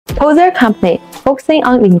PUSR company, focusing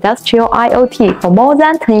on industrial IoT for more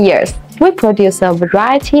than 10 years. We produce a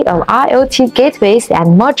variety of IoT gateways and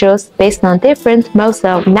modules based on different modes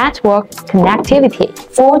of network connectivity.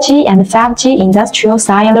 4G and 5G industrial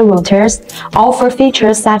cellular routers offer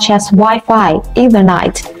features such as Wi-Fi,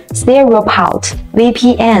 Ethernet, serial port,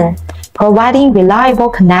 VPN, providing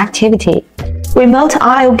reliable connectivity. Remote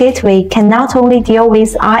I/O gateway can not only deal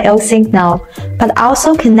with I/O signal, but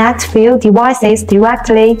also connect field devices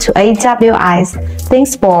directly to AWS,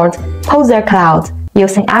 ThinkSport, PUSR Cloud,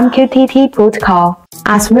 using MQTT protocol,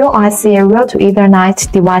 as well as serial to Ethernet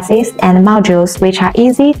devices and modules, which are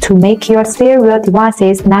easy to make your serial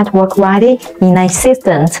devices network ready in an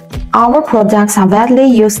instant. Our products are widely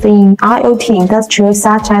used in IoT industries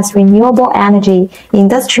such as renewable energy,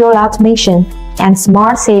 industrial automation, and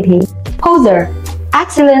smart city. PUSR,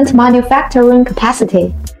 excellent manufacturing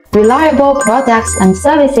capacity, reliable products and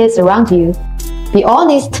services around you. Be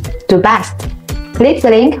honest, do best. Click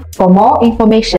the link for more information.